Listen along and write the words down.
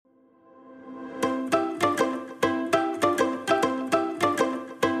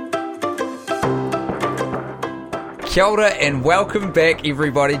Kia ora and welcome back,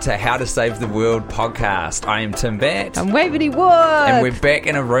 everybody, to How to Save the World podcast. I am Tim Batt. I'm Waverley Wood. And we're back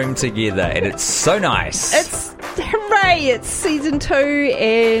in a room together, and it's so nice. Hooray! It's season 2,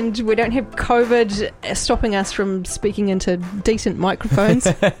 and we don't have COVID stopping us from speaking into decent microphones.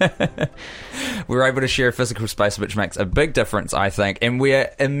 We're able to share a physical space, which makes a big difference, I think. And we're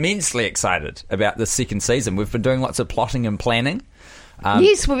immensely excited about the second season. We've been doing lots of plotting and planning.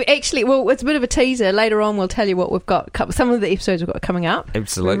 Yes, we've actually, it's a bit of a teaser. Later on, we'll tell you what we've got. Some of the episodes we've got coming up.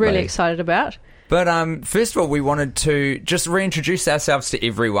 Absolutely. We're really excited about. But first of all, we wanted to just reintroduce ourselves to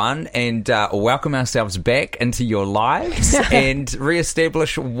everyone and welcome ourselves back into your lives and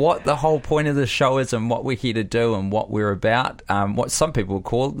reestablish what the whole point of the show is and what we're here to do and what we're about, what some people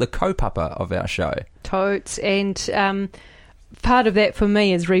call the kaupapa of our show. Totes. And part of that for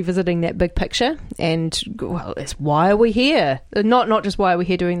me is revisiting that big picture and, well, it's why are we here? Not just why are we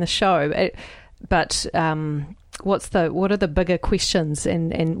here doing the show, but what are the bigger questions?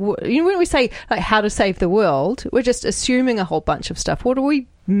 And when we say like how to save the world, we're just assuming a whole bunch of stuff. What do we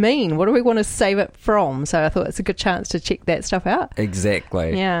mean? What do we want to save it from? So I thought it's a good chance to check that stuff out.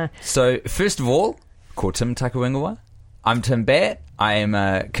 Exactly. Yeah. So first of all, ko Tim Takawingawa. I'm Tim Batt. I am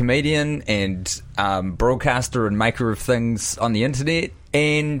a comedian and broadcaster and maker of things on the internet.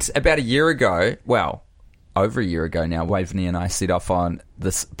 And about a year ago, well, over a year ago now, Waveney and I set off on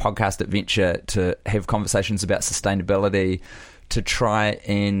this podcast adventure to have conversations about sustainability, to try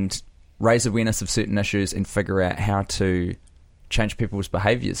and raise awareness of certain issues and figure out how to change people's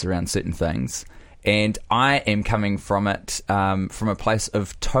behaviours around certain things. And I am coming from it from a place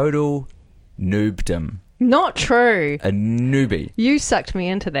of total noobdom. Not true. A newbie. You sucked me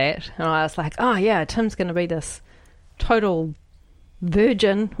into that, and I was like, oh yeah, Tim's going to be this total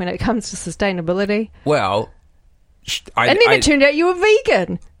virgin when it comes to sustainability. Well, it turned out you were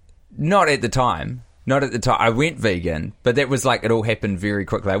vegan. Not at the time. I went vegan, but that was like, it all happened very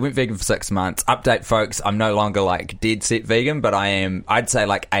quickly. I went vegan for 6 months. Update, folks, I'm no longer like dead set vegan, but I am, I'd say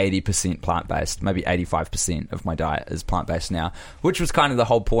like 80% plant-based, maybe 85% of my diet is plant-based now, which was kind of the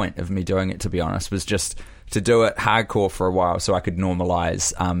whole point of me doing it, to be honest, was just to do it hardcore for a while so I could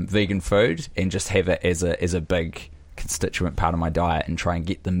normalise vegan food and just have it as a big constituent part of my diet and try and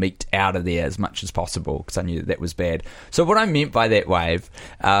get the meat out of there as much as possible because I knew that was bad. So what I meant by that, Wave,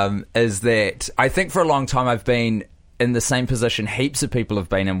 is that I think for a long time I've been in the same position heaps of people have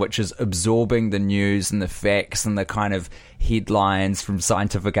been in, which is absorbing the news and the facts and the kind of headlines from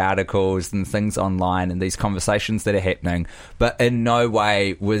scientific articles and things online and these conversations that are happening, but in no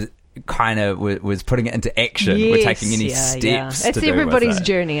way was putting it into action. Yes, we're taking any steps. It's to do everybody's with it.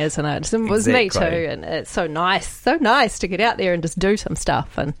 journey, isn't it? It was me too, and it's so nice to get out there and just do some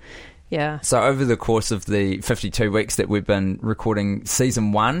stuff. And yeah. So over the course of the 52 weeks that we've been recording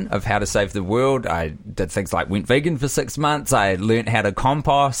season 1 of How to Save the World, I did things like went vegan for 6 months. I learnt how to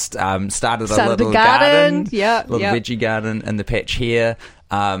compost. Started a little garden, veggie garden in the patch here.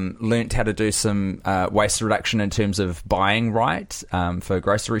 Learnt how to do some waste reduction in terms of buying right for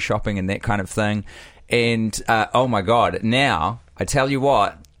grocery shopping and that kind of thing. And oh my God, now I tell you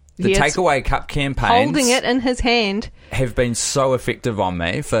what, the takeaway cup campaigns, holding it in his hand, have been so effective on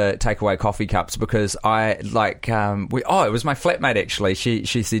me for takeaway coffee cups because I like it was my flatmate actually. She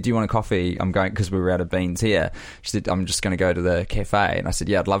said, "Do you want a coffee?" I'm going because we were out of beans here. She said, "I'm just going to go to the cafe," and I said,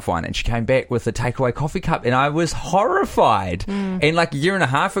 "Yeah, I'd love one." And she came back with a takeaway coffee cup, and I was horrified. And like a year and a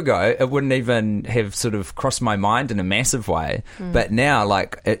half ago, it wouldn't even have sort of crossed my mind in a massive way. But now,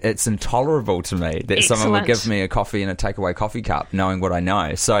 like, it's intolerable to me that someone would give me a coffee in a takeaway coffee cup, knowing what I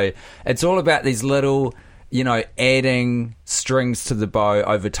know. So it's all about these little, adding strings to the bow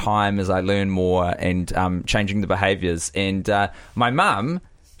over time as I learn more and changing the behaviours. And my mum,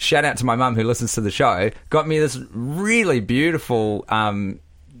 shout out to my mum who listens to the show, got me this really beautiful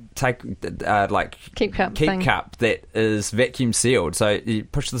keep cup that is vacuum sealed. So you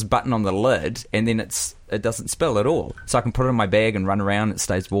push this button on the lid and then it doesn't spill at all. So I can put it in my bag and run around. It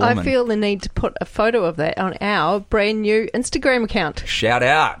stays warm. I feel the need to put a photo of that on our brand new Instagram account. Shout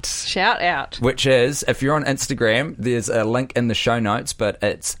out. Which is, if you're on Instagram, there's a link in the show notes, but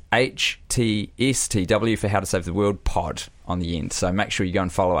it's HTSTW for How to Save the World pod on the end. So make sure you go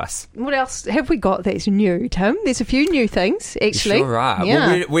and follow us. What else have we got that's new, Tim? There's a few new things, actually. Sure are.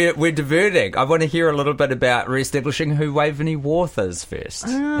 Yeah. Well, we're diverting. I want to hear a little bit about re-establishing who Waveney Worth is first,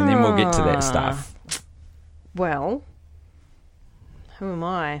 and then we'll get to that stuff. Well, who am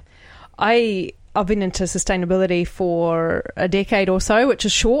I? I've been into sustainability for a decade or so, which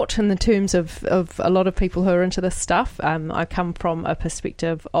is short in the terms of a lot of people who are into this stuff. I come from a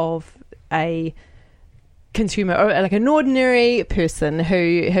perspective of a consumer, or like an ordinary person who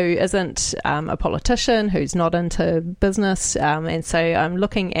isn't a politician, who's not into business, and so I'm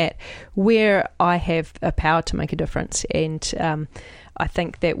looking at where I have a power to make a difference, and I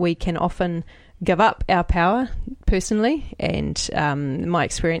think that we can often give up our power personally, and my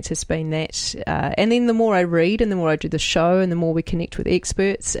experience has been that and then the more I read and the more I do the show and the more we connect with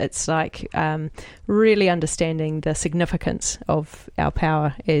experts, it's like really understanding the significance of our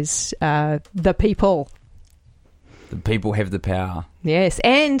power as the people. The people have the power. Yes,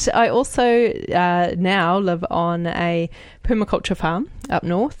 and I also now live on a permaculture farm up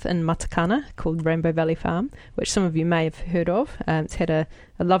north in Matakana called Rainbow Valley Farm, which some of you may have heard of. It's had a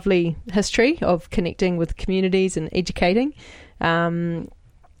lovely history of connecting with communities and educating. And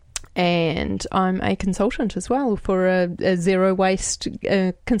I'm a consultant as well for a zero waste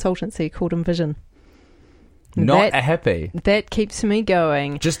consultancy called Envision. Not a hippie. That keeps me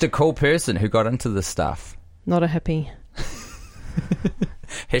going. Just a cool person who got into this stuff. Not a hippie.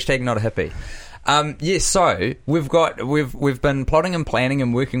 Hashtag not a hippie. Yes, so we've been plotting and planning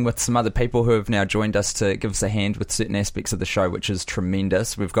and working with some other people who have now joined us to give us a hand with certain aspects of the show, which is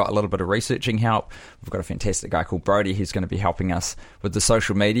tremendous. We've got a little bit of researching help. We've got a fantastic guy called Brody who's going to be helping us with the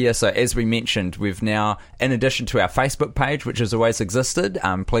social media. So as we mentioned, we've now, in addition to our Facebook page, which has always existed,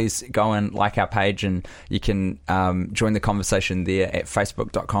 please go and like our page, and you can join the conversation there at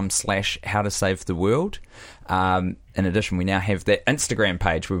facebook.com/howtosave-the-world. In addition, we now have that Instagram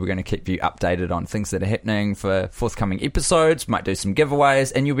page where we're going to keep you updated on things that are happening for forthcoming episodes, might do some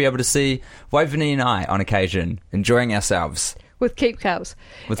giveaways, and you'll be able to see Waveney and I on occasion enjoying ourselves. With Keep Cups.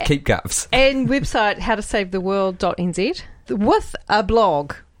 With Keep Cups. And website howtosavetheworld.nz with a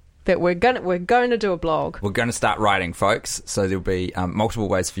blog that we're going to do a blog. We're going to start writing, folks, so there'll be multiple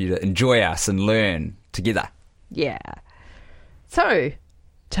ways for you to enjoy us and learn together. Yeah. So,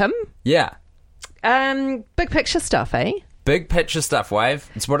 Tim? Yeah. Big picture stuff, eh? Big picture stuff, Wave.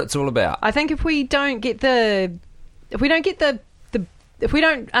 It's what it's all about. I think if we don't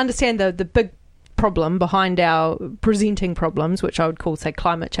understand the big problem behind our presenting problems, which I would call, say,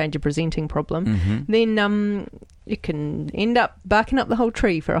 climate change a presenting problem, then you can end up barking up the whole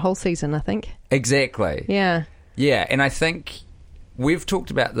tree for a whole season, I think. Exactly. Yeah. Yeah, and I think we've talked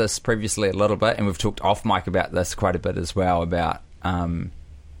about this previously a little bit, and we've talked off mic about this quite a bit as well, about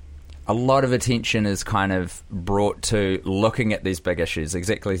a lot of attention is kind of brought to looking at these big issues.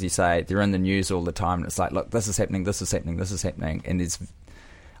 Exactly as you say, they're in the news all the time, and it's like, look, this is happening, this is happening, this is happening, and there's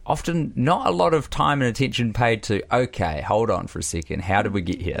often not a lot of time and attention paid to, okay, hold on for a second, how did we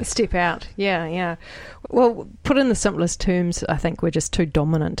get here? Step out. Yeah. Well, put in the simplest terms, I think we're just too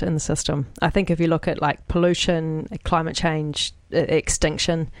dominant in the system. I think if you look at like pollution, climate change,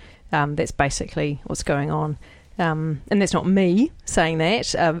 extinction, that's basically what's going on. And that's not me saying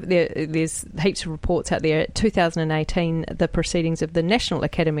that. There's heaps of reports out there. 2018, the Proceedings of the National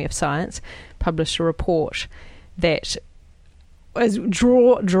Academy of Science published a report that is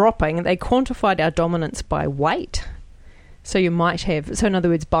dropping. They quantified our dominance by weight. So you might have, so in other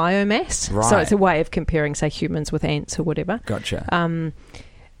words, biomass. Right. So it's a way of comparing, say, humans with ants or whatever. Gotcha.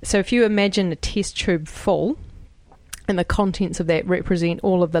 So if you imagine a test tube full, and the contents of that represent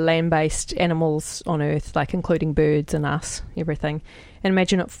all of the land-based animals on Earth, like including birds and us, everything. And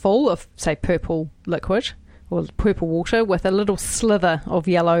imagine it full of, say, purple liquid or purple water with a little slither of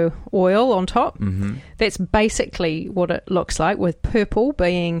yellow oil on top. Mm-hmm. That's basically what it looks like, with purple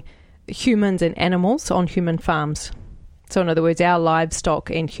being humans and animals on human farms. So in other words, our livestock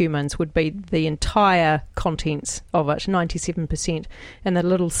and humans would be the entire contents of it, 97%. And the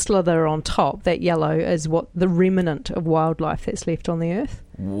little slither on top, that yellow, is what the remnant of wildlife that's left on the earth.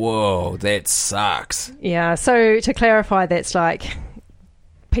 Whoa, that sucks. Yeah, so to clarify, that's like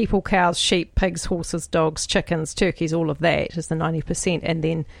people, cows, sheep, pigs, horses, dogs, chickens, turkeys, all of that is the 90%. And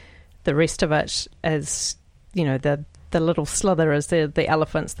then the rest of it is, you know, the little slither is the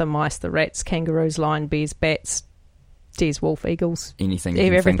elephants, the mice, the rats, kangaroos, lion, bears, bats, deers, wolf, eagles, anything,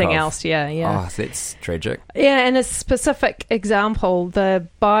 everything else. Yeah. Oh, that's tragic. Yeah, and a specific example, the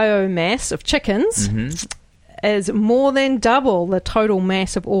biomass of chickens is more than double the total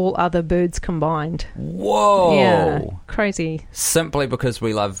mass of all other birds combined. Whoa. Yeah, crazy. Simply because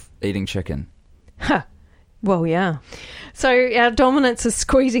we love eating chicken. Huh. Well, yeah. So our dominance is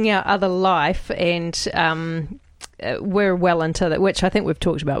squeezing out other life, and we're well into that, which I think we've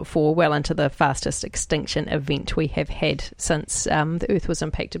talked about before, well into the fastest extinction event we have had since the Earth was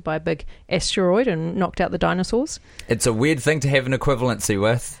impacted by a big asteroid and knocked out the dinosaurs. It's a weird thing to have an equivalency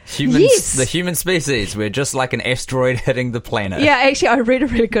with. Humans, yes. The human species, we're just like an asteroid hitting the planet. Yeah, actually, I read a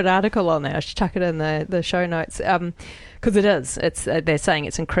really good article on that. I should chuck it in the show notes. because it is. It's they're saying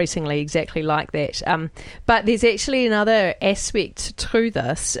it's increasingly exactly like that. But there's actually another aspect to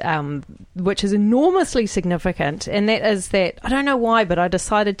this, which is enormously significant, and that is that I don't know why, but I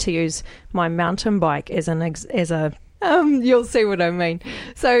decided to use my mountain bike as a you'll see what I mean.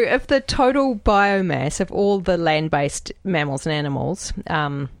 So if the total biomass of all the land-based mammals and animals,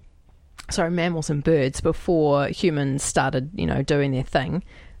 mammals and birds before humans started, doing their thing,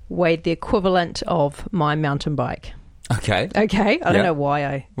 weighed the equivalent of my mountain bike. Okay. I don't know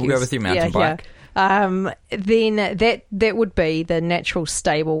why we'll go with your mountain bike. Then that would be the natural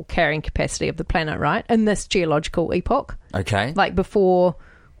stable carrying capacity of the planet, right? In this geological epoch. Okay. Like before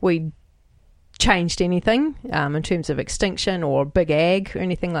we changed anything in terms of extinction or big ag or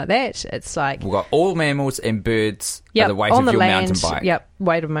anything like that. It's like we've got all mammals and birds are the weight of your mountain bike. Yep,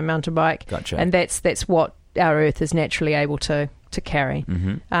 weight of my mountain bike. Gotcha. And that's what our Earth is naturally able to carry.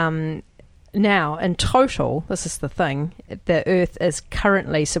 Mm-hmm. Now, in total, this is the thing, the Earth is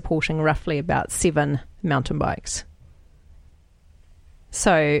currently supporting roughly about 7 mountain bikes.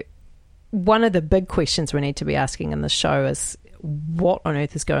 So one of the big questions we need to be asking in this show is what on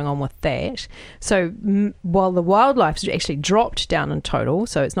earth is going on with that? So while the wildlife's actually dropped down in total,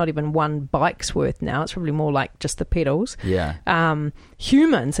 so it's not even one bike's worth now, it's probably more like just the pedals. Yeah.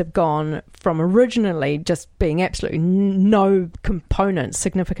 Humans have gone from originally just being absolutely no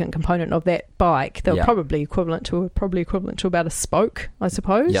significant component of that bike. They're probably equivalent to about a spoke, I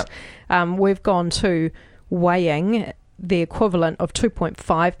suppose. Yep. We've gone to weighing the equivalent of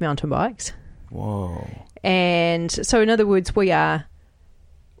 2.5 mountain bikes. Whoa. And so, in other words, we are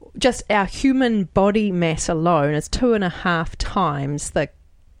just our human body mass alone is 2.5 times the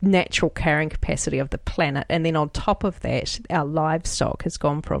natural carrying capacity of the planet. And then on top of that, our livestock has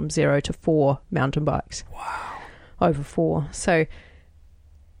gone from 0 to 4 mountain bikes. Wow. Over 4. So,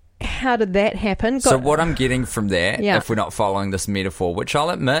 how did that happen? So what I'm getting from that, if we're not following this metaphor, which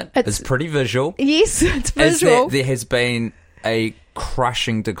I'll admit is pretty visual. Yes, it's visual. Is that there has been a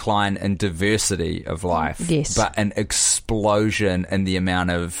crushing decline in diversity of life, but an explosion in the amount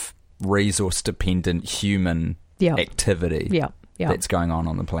of resource-dependent human activity that's going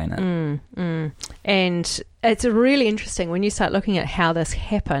on the planet. And it's really interesting when you start looking at how this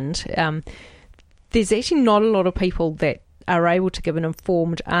happened. There's actually not a lot of people that are able to give an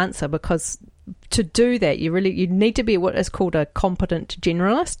informed answer, because to do that you need to be what is called a competent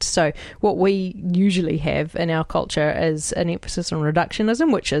generalist. So what we usually have in our culture is an emphasis on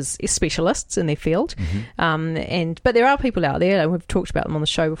reductionism, which is specialists in their field. But there are people out there, and we've talked about them on the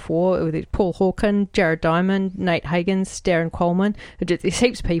show before, with Paul Hawken, Jared Diamond, Nate Higgins, Darren Coleman. There's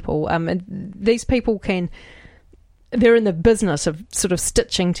heaps of people, and these people they're in the business of sort of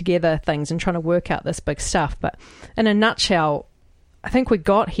stitching together things and trying to work out this big stuff. But in a nutshell, I think we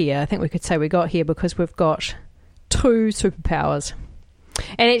got here because we've got 2 superpowers.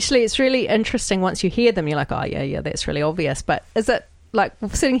 And actually, it's really interesting once you hear them, you're like, oh, yeah, that's really obvious. But is it, like,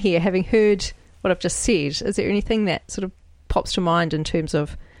 sitting here, having heard what I've just said, is there anything that sort of pops to mind in terms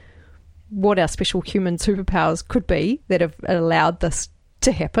of what our special human superpowers could be that have allowed this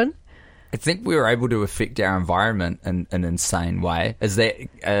to happen? I think we were able to affect our environment in an insane way. Is that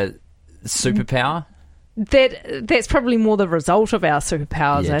a superpower? That's probably more the result of our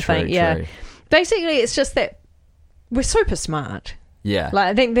superpowers, I think. True. Basically, it's just that we're super smart. Yeah. Like,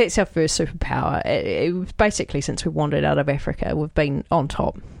 I think that's our first superpower. It was basically, since we wandered out of Africa, we've been on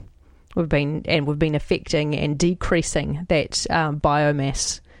top. We've been affecting and decreasing that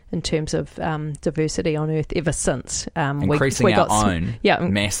biomass in terms of diversity on Earth ever since. Increasing we our own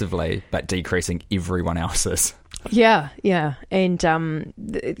massively, but decreasing everyone else's. Yeah, and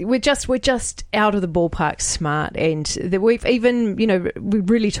we're just out of the ballpark smart, and we've even, we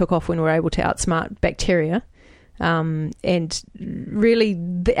really took off when we were able to outsmart bacteria, and really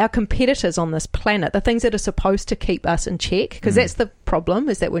our competitors on this planet, the things that are supposed to keep us in check, because that's the problem,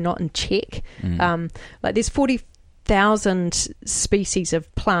 is that we're not in check. Like there's 40,000 species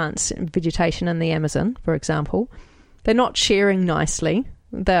of plants and vegetation in the Amazon, for example. They're not sharing nicely.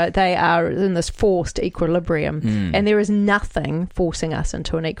 They are in this forced equilibrium, and there is nothing forcing us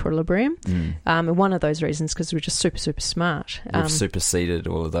into an equilibrium. And one of those reasons because we're just super, super smart. We've superseded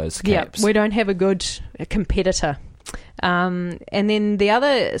all of those caps. Yeah, we don't have a good competitor. And then the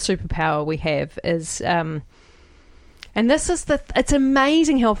other superpower we have is, and this is it's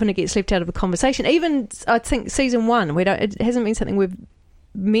amazing how often it gets left out of a conversation. Even I think season 1, it hasn't been something we've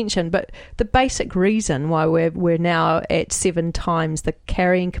mentioned, but the basic reason why we're now at 7 times the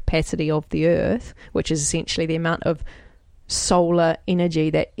carrying capacity of the Earth, which is essentially the amount of solar energy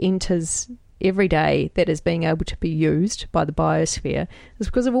that enters every day that is being able to be used by the biosphere, is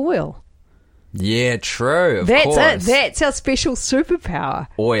because of oil. Yeah, true. Of That's course. it. That's our special superpower.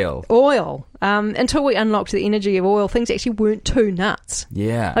 Oil. Until we unlocked the energy of oil, things actually weren't too nuts.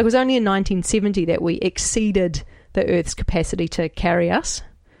 Yeah. Like, it was only in 1970 that we exceeded the Earth's capacity to carry us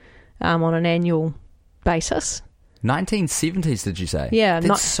on an annual basis. 1970s, did you say? Yeah.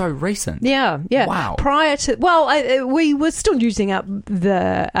 That's so recent. Yeah. Wow. Prior to... we were still using up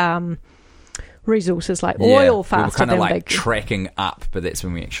the resources like oil faster we were kind of than like tracking up, but that's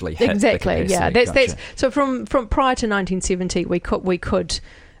when we actually hit exactly. the Yeah, capacity. that's so from prior to 1970, we could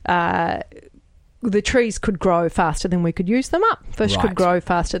the trees could grow faster than we could use them up. Fish could grow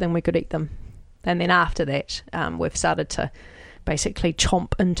faster than we could eat them, and then after that, we've started to basically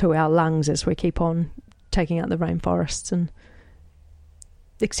chomp into our lungs as we keep on taking out the rainforests and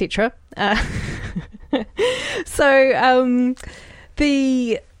etc.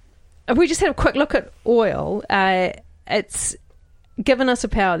 If we just had a quick look at oil, it's given us a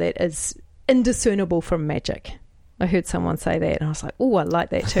power that is indiscernible from magic. I heard someone say that, and I was like, oh, I like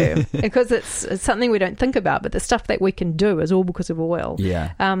that too. Because it's something we don't think about, but the stuff that we can do is all because of oil.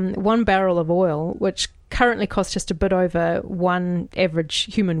 Yeah. 1 barrel of oil, which currently costs just a bit over one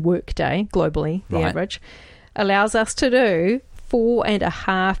average human work day globally, the average, allows us to do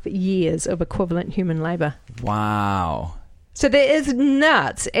 4.5 years of equivalent human labour. Wow. So that is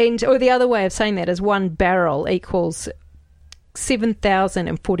nuts. Or the other way of saying that is 1 barrel equals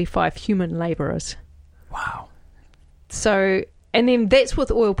 7,045 human labourers. Wow. So, and then that's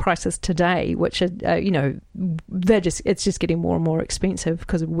with oil prices today, which are, it's just getting more and more expensive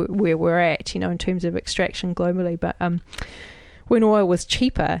because of where we're at, in terms of extraction globally. But when oil was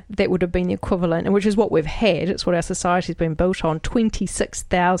cheaper, that would have been the equivalent, and which is what we've had, it's what our society's been built on,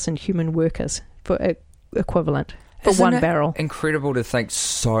 26,000 human workers for equivalent. For Isn't 1 it barrel. Incredible to think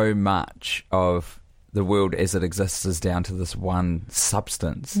so much of the world as it exists is down to this one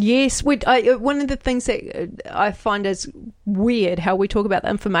substance. Yes. One of the things that I find is weird, how we talk about the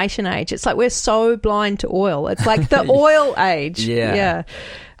information age. It's like we're so blind to oil. It's like the oil age. Yeah.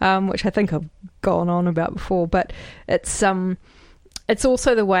 Which I think I've gone on about before. But it's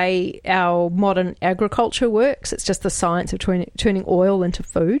also the way our modern agriculture works. It's just the science of turning oil into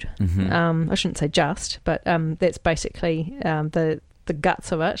food. Mm-hmm. I shouldn't say just, but that's basically the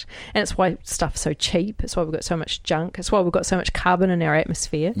guts of it. And it's why stuff's so cheap. It's why we've got so much junk. It's why we've got so much carbon in our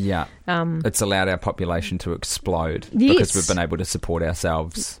atmosphere. Yeah. It's allowed our population to explode yes. because we've been able to support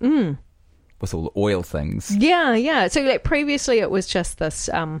ourselves with all the oil things. Yeah. So like previously it was just this...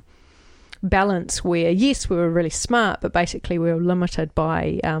 balance where, yes, we were really smart, but basically we were limited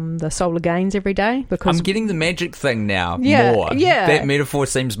by the solar gains every day. Because I'm getting the magic thing now yeah, more. Yeah. That metaphor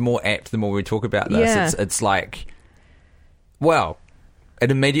seems more apt the more we talk about this. Yeah. It's like, well, it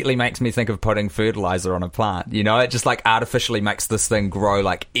immediately makes me think of putting fertilizer on a plant. It just like artificially makes this thing grow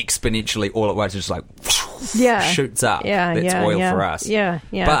like exponentially all at once. It's just like shoots up. That's oil for us. Yeah.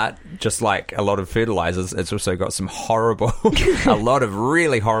 But just like a lot of fertilizers, it's also got some horrible, a lot of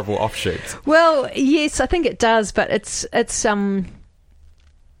really horrible offshoots. Well, yes, I think it does, but it's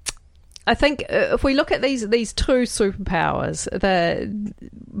I think if we look at these two superpowers,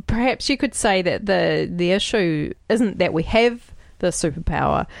 perhaps you could say that the issue isn't that we have the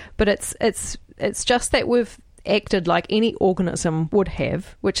superpower, but it's just that we've acted like any organism would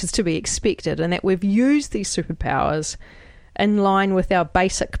have, which is to be expected, and that we've used these superpowers in line with our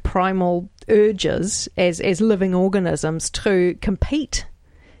basic primal urges as living organisms to compete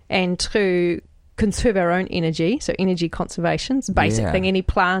and to conserve our own energy. So energy conservation is a basic thing any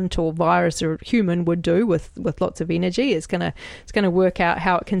plant or virus or human would do with lots of energy. It's gonna work out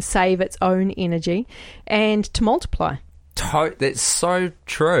how it can save its own energy and to multiply. That's so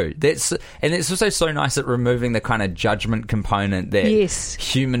true. And it's also so nice at removing the kind of judgment component that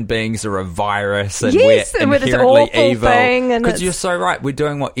human beings are a virus and we're inherently evil. Because you're so right. We're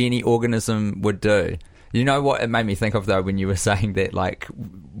doing what any organism would do. You know what it made me think of though when you were saying that like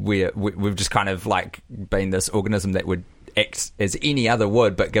we've just kind of like been this organism that would act as any other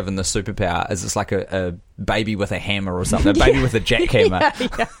would, but given the superpower, is it's like a baby with a hammer or something, a baby with a jackhammer.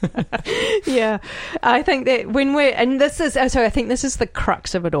 Yeah. I think that I think this is the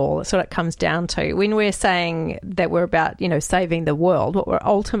crux of it all. That's what it comes down to. When we're saying that we're about, saving the world, what we're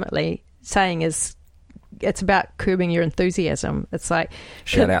ultimately saying is it's about curbing your enthusiasm. It's like...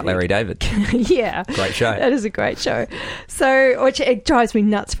 Shout out Larry David. Yeah. Great show. It is a great show. So, which it drives me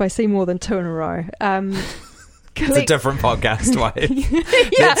nuts if I see more than 2 in a row. It's a different podcast, Wade.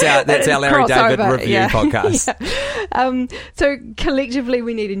 That's our Larry David review podcast. Yeah. So collectively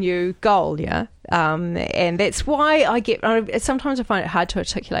we need a new goal, And that's why sometimes I find it hard to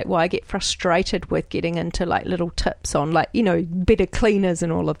articulate why I get frustrated with getting into like little tips on like, better cleaners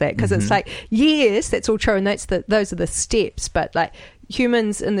and all of that. Because it's like, yes, that's all true. And those are the steps. But like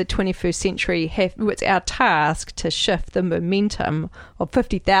humans in the 21st century it's our task to shift the momentum of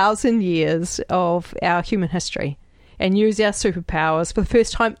 50,000 years of our human history and use our superpowers for the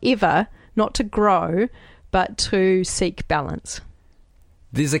first time ever, not to grow, but to seek balance.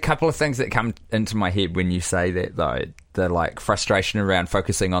 There's a couple of things that come into my head when you say that, though. The like frustration around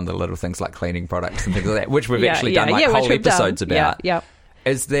focusing on the little things like cleaning products and things like that, which we've actually done whole episodes about. Yeah.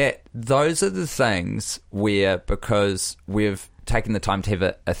 Is that those are the things where, because we've taken the time to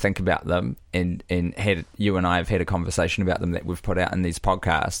have a think about them and you and I have had a conversation about them that we've put out in these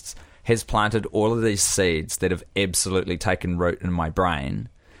podcasts, has planted all of these seeds that have absolutely taken root in my brain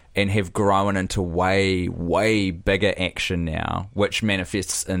and have grown into way, way bigger action now, which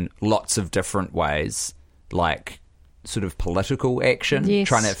manifests in lots of different ways, like sort of political action,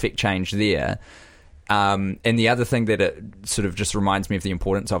 trying to affect change there. And the other thing that it sort of just reminds me of the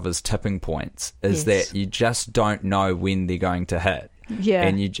importance of is tipping points, is that you just don't know when they're going to hit. Yeah.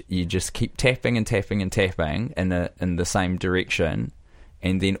 And you just keep tapping and tapping and tapping in the same direction.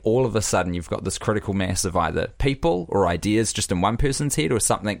 And then all of a sudden you've got this critical mass of either people or ideas just in one person's head, or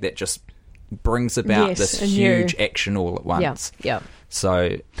something that just brings about this huge action all at once. Yeah.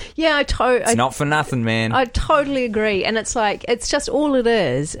 So it's not for nothing, man. I totally agree. And it's like, it's just all it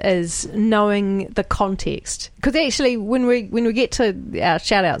is knowing the context. Because actually when we get to our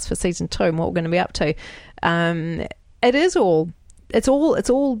shout outs for season 2 and what we're going to be up to, it's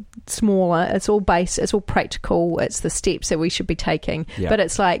all smaller, it's all base, it's all practical, it's the steps that we should be taking. Yep. But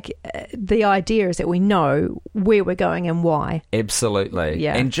it's like the idea is that we know where we're going and why. Absolutely.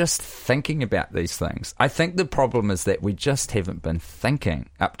 Yeah. And just thinking about these things. I think the problem is that we just haven't been thinking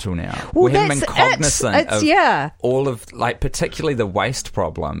up till now. Well, we haven't been cognizant of all of, like, particularly the waste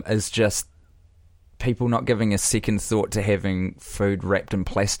problem is just people not giving a second thought to having food wrapped in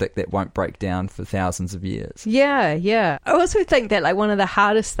plastic that won't break down for thousands of years. Yeah. I also think that like one of the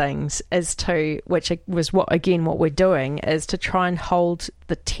hardest things is which was what we're doing, is to try and hold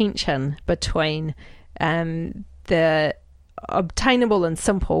the tension between the obtainable and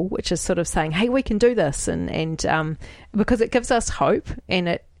simple, which is sort of saying, hey, we can do this, and because it gives us hope and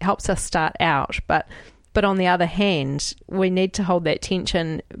it helps us start out, but on the other hand, we need to hold that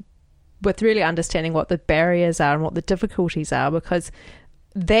tension with really understanding what the barriers are and what the difficulties are, because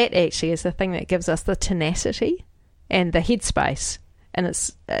that actually is the thing that gives us the tenacity and the headspace, and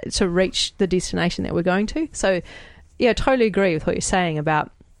it's to reach the destination that we're going to. So, I totally agree with what you're saying about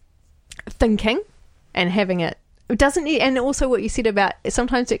thinking and having it. It doesn't, and also what you said about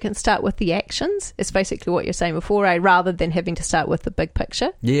sometimes it can start with the actions. It's basically what you're saying before, rather than having to start with the big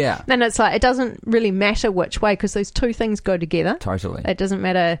picture. Yeah. And it's like, it doesn't really matter which way, because those two things go together. Totally. It doesn't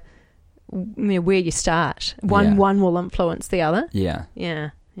matter where you start. One will influence the other. Yeah.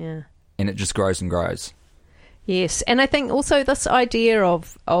 And it just grows and grows. Yes. And I think also this idea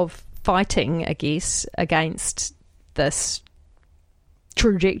of fighting, I guess, against this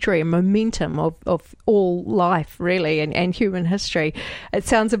trajectory and momentum of all life, really, and human history. It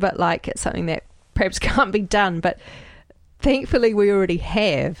sounds a bit like it's something that perhaps can't be done, but thankfully we already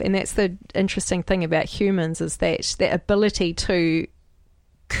have. And that's the interesting thing about humans, is that ability to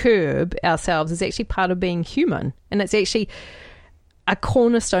curb ourselves is actually part of being human, and it's actually a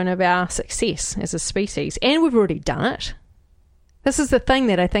cornerstone of our success as a species, and we've already done it. This is the thing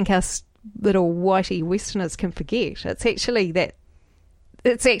that I think us little whitey Westerners can forget. It's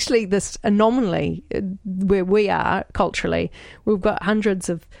actually this anomaly where we are culturally. We've got hundreds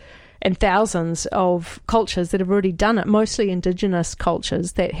of and thousands of cultures that have already done it, mostly indigenous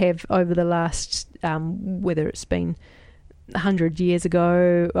cultures that have, over the last whether it's been hundreds of years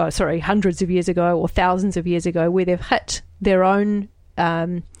ago or thousands of years ago, where they've hit their own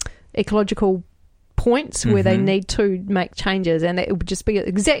ecological points where they need to make changes, and it would just be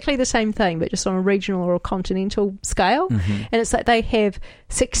exactly the same thing but just on a regional or a continental scale. And it's like they have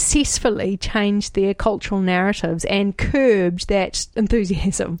successfully changed their cultural narratives and curbed that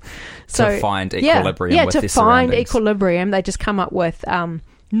enthusiasm to find equilibrium with their surroundings. Equilibrium. They just come up with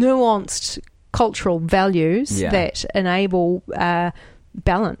nuanced cultural values that enable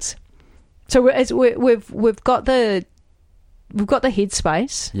balance. So we've got the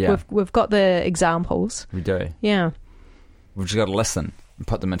headspace. Yeah. We've got the examples. We do. Yeah. We've just got to listen and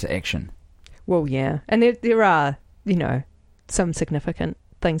put them into action. Well, yeah. And there are, some significant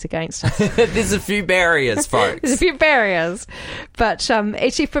things against us. There's a few barriers, folks. There's a few barriers. But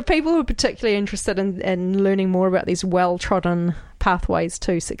actually, for people who are particularly interested in learning more about these well-trodden Pathways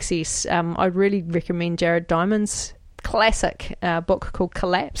to Success. I really recommend Jared Diamond's classic book called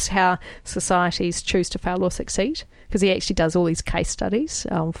Collapse, How Societies Choose to Fail or Succeed, because he actually does all these case studies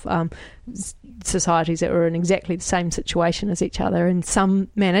of societies that were in exactly the same situation as each other, and some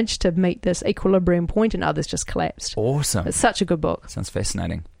managed to meet this equilibrium point and others just collapsed. Awesome. It's such a good book. Sounds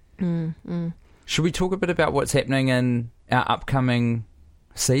fascinating. Should we talk a bit about what's happening in our upcoming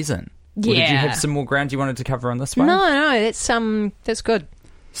season? Yeah. Or did you have some more ground you wanted to cover on this one? No, that's good.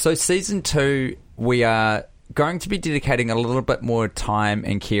 So season 2, we are going to be dedicating a little bit more time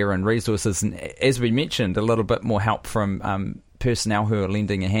and care and resources, and as we mentioned, a little bit more help from personnel who are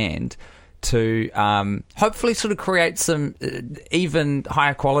lending a hand to hopefully sort of create some even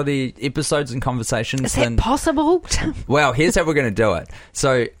higher quality episodes and conversations. Is that possible? Well, here's how we're going to do it.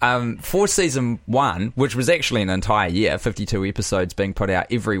 So for season 1, which was actually an entire year, 52 episodes being put out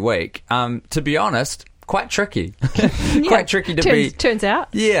every week, to be honest, quite tricky. Quite tricky to turns out.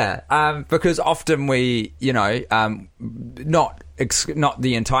 Yeah, because often we, not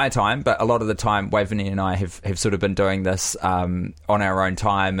the entire time, but a lot of the time, Waveney and I have sort of been doing this on our own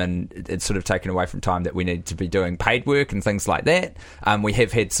time, and it's sort of taken away from time that we need to be doing paid work and things like that. We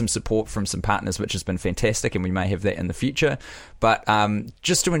have had some support from some partners, which has been fantastic, and we may have that in the future. But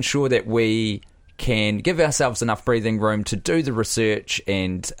just to ensure that we can give ourselves enough breathing room to do the research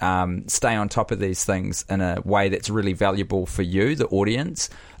and stay on top of these things in a way that's really valuable for you, the audience,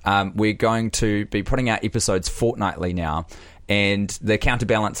 we're going to be putting out episodes fortnightly now. And the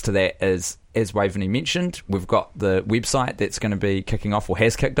counterbalance to that is, as Waveney mentioned, we've got the website that's going to be kicking off, or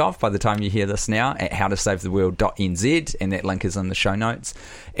has kicked off by the time you hear this now, at howtosavetheworld.nz, and that link is in the show notes,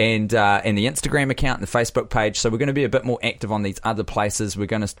 and the Instagram account and the Facebook page. So we're going to be a bit more active on these other places. We're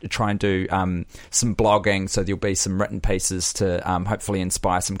going to try and do some blogging, so there'll be some written pieces to hopefully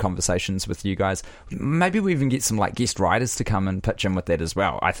inspire some conversations with you guys. Maybe we even get some guest writers to come and pitch in with that as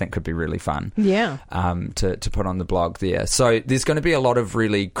well. I think could be really fun. Yeah. To put on the blog there. So there's going to be a lot of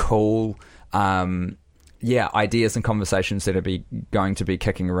really cool ideas and conversations that are going to be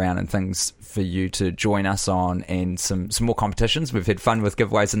kicking around, and things for you to join us on, and some more competitions. We've had fun with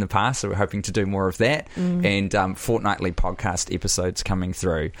giveaways in the past, so we're hoping to do more of that, and fortnightly podcast episodes coming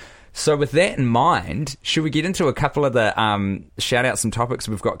through. So with that in mind, should we get into a couple of the shout outs and topics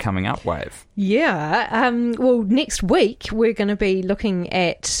we've got coming up, Wave? Yeah. Well, next week we're going to be looking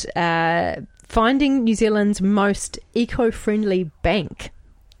at finding New Zealand's most eco-friendly bank.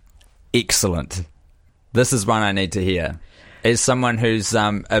 Excellent. This is one I need to hear. As someone who's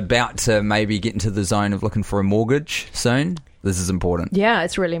about to maybe get into the zone of looking for a mortgage soon, this is important. Yeah,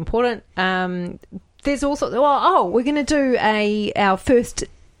 it's really important. There's also, we're going to do our first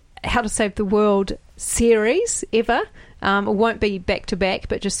How to Save the World series ever. It won't be back to back,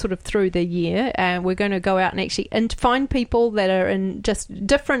 but just sort of through the year. We're going to go out and actually find people that are in just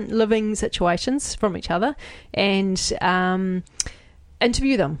different living situations from each other, and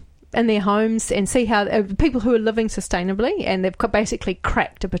interview them in their homes and see how people who are living sustainably, and they've basically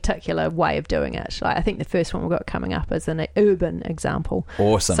cracked a particular way of doing it. I think the first one we've got coming up is an urban example.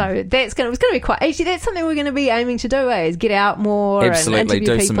 Awesome. So it's going to be quite, actually that's something we're going to be aiming to do, is get out more. Absolutely. And interview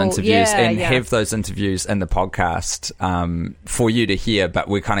do people. Some interviews and yeah. have those interviews in the podcast for you to hear, but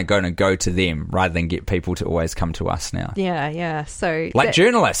we're kind of going to go to them rather than get people to always come to us now. Yeah. So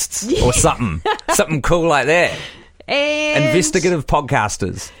journalists or something cool like that. And investigative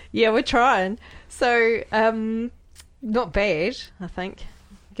podcasters. Yeah, we're trying. So, not bad, I think,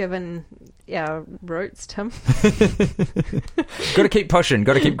 given our roots, Tim. Got to keep pushing.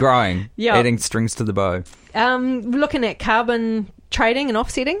 Got to keep growing. Yeah. Adding strings to the bow. Looking at carbon trading and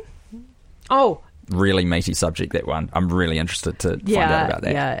offsetting. Oh. Really meaty subject, that one. I'm really interested to find out about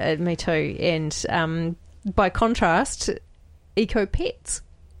that. Yeah, me too. And by contrast, eco-pets.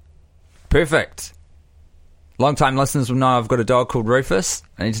 Perfect. Long-time listeners will know I've got a dog called Rufus.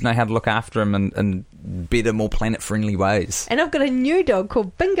 I need to know how to look after him in better, more planet-friendly ways. And I've got a new dog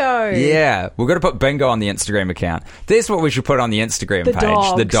called Bingo. Yeah, we've got to put Bingo on the Instagram account. That's what we should put on the Instagram page.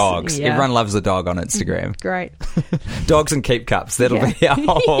 Dogs. The dogs. Yeah. Everyone loves a dog on Instagram. Great. Dogs and keep cups. That'll be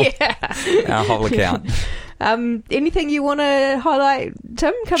our whole account. Anything you want to highlight,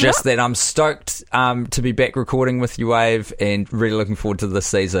 Tim, coming Just up? that I'm stoked to be back recording with you, Wave, and really looking forward to this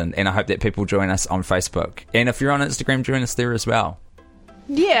season. And I hope that people join us on Facebook. And if you're on Instagram, join us there as well.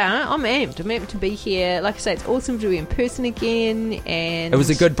 Yeah, I'm amped. I'm amped to be here. Like I say, it's awesome to be in person again. And it was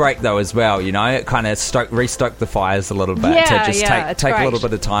a good break, though, as well. You know, it kind of restoked the fires a little bit. Yeah, to just take a little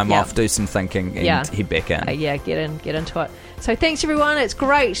bit of time off, do some thinking, and head back in. Get into it. So thanks, everyone. It's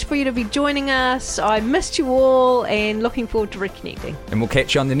great for you to be joining us. I missed you all, and looking forward to reconnecting. And we'll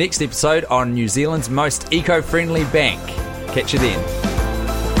catch you on the next episode on New Zealand's most eco-friendly bank. Catch you then.